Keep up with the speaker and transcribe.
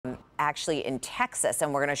actually in Texas,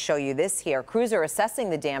 and we're going to show you this here. Crews are assessing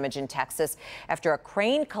the damage in Texas after a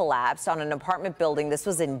crane collapsed on an apartment building. This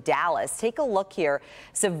was in Dallas. Take a look here.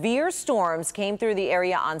 Severe storms came through the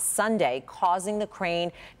area on Sunday, causing the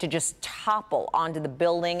crane to just topple onto the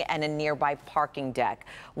building and a nearby parking deck.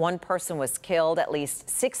 One person was killed. At least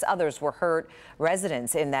 6 others were hurt.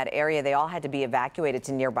 Residents in that area, they all had to be evacuated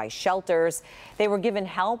to nearby shelters. They were given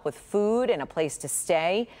help with food and a place to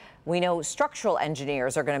stay. We know structural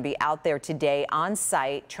engineers are going to be out there today on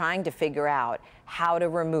site trying to figure out how to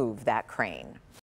remove that crane.